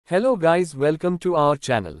Hello guys, welcome to our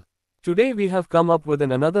channel. Today we have come up with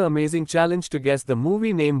another amazing challenge to guess the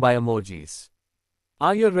movie name by emojis.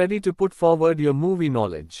 Are you ready to put forward your movie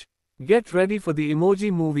knowledge? Get ready for the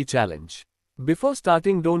emoji movie challenge. Before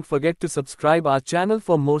starting, don't forget to subscribe our channel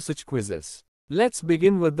for more such quizzes. Let's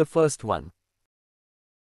begin with the first one.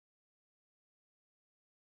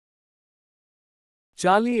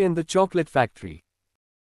 Charlie and the Chocolate Factory.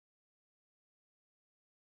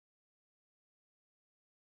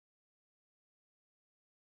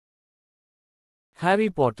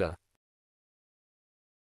 Harry Potter.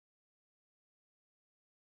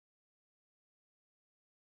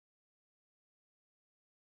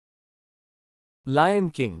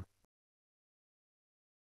 Lion King.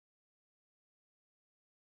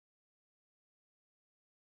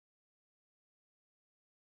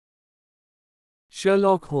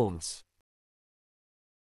 Sherlock Holmes.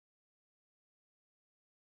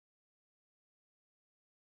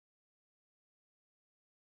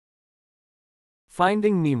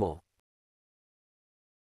 Finding Nemo.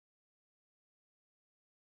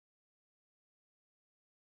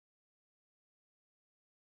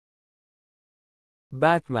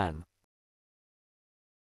 Batman.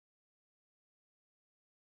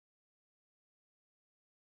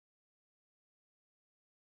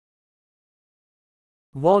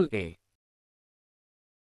 Wall-E.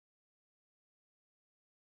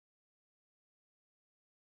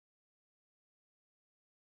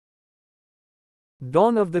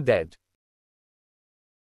 Dawn of the Dead.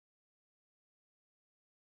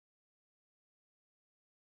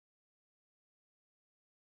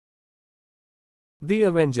 The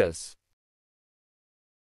Avengers.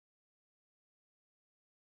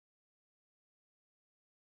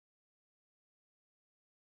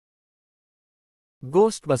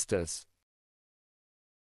 Ghostbusters.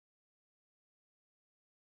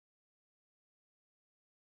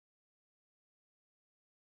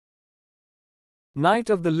 Night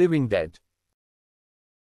of the Living Dead.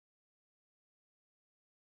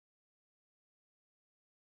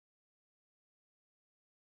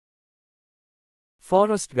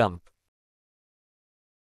 Forrest Gump.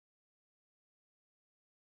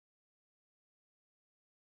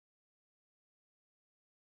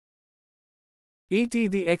 E.T.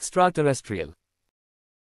 the Extraterrestrial.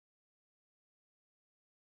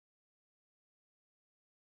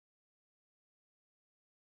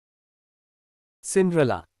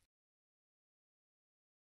 Cinderella.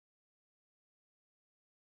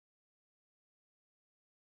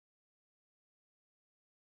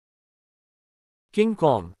 King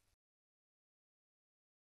Kong.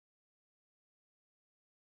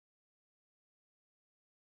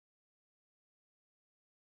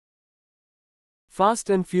 Fast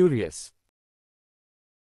and Furious.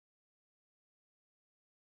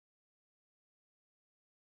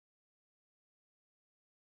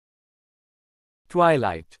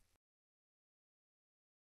 Twilight.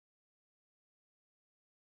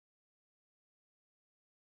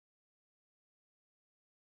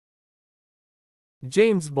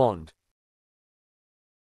 James Bond.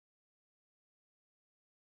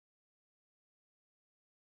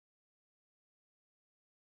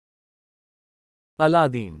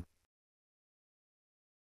 Aladdin.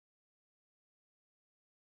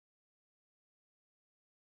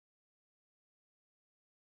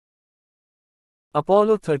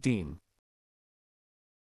 Apollo 13.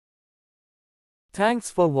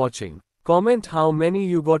 Thanks for watching. Comment how many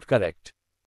you got correct.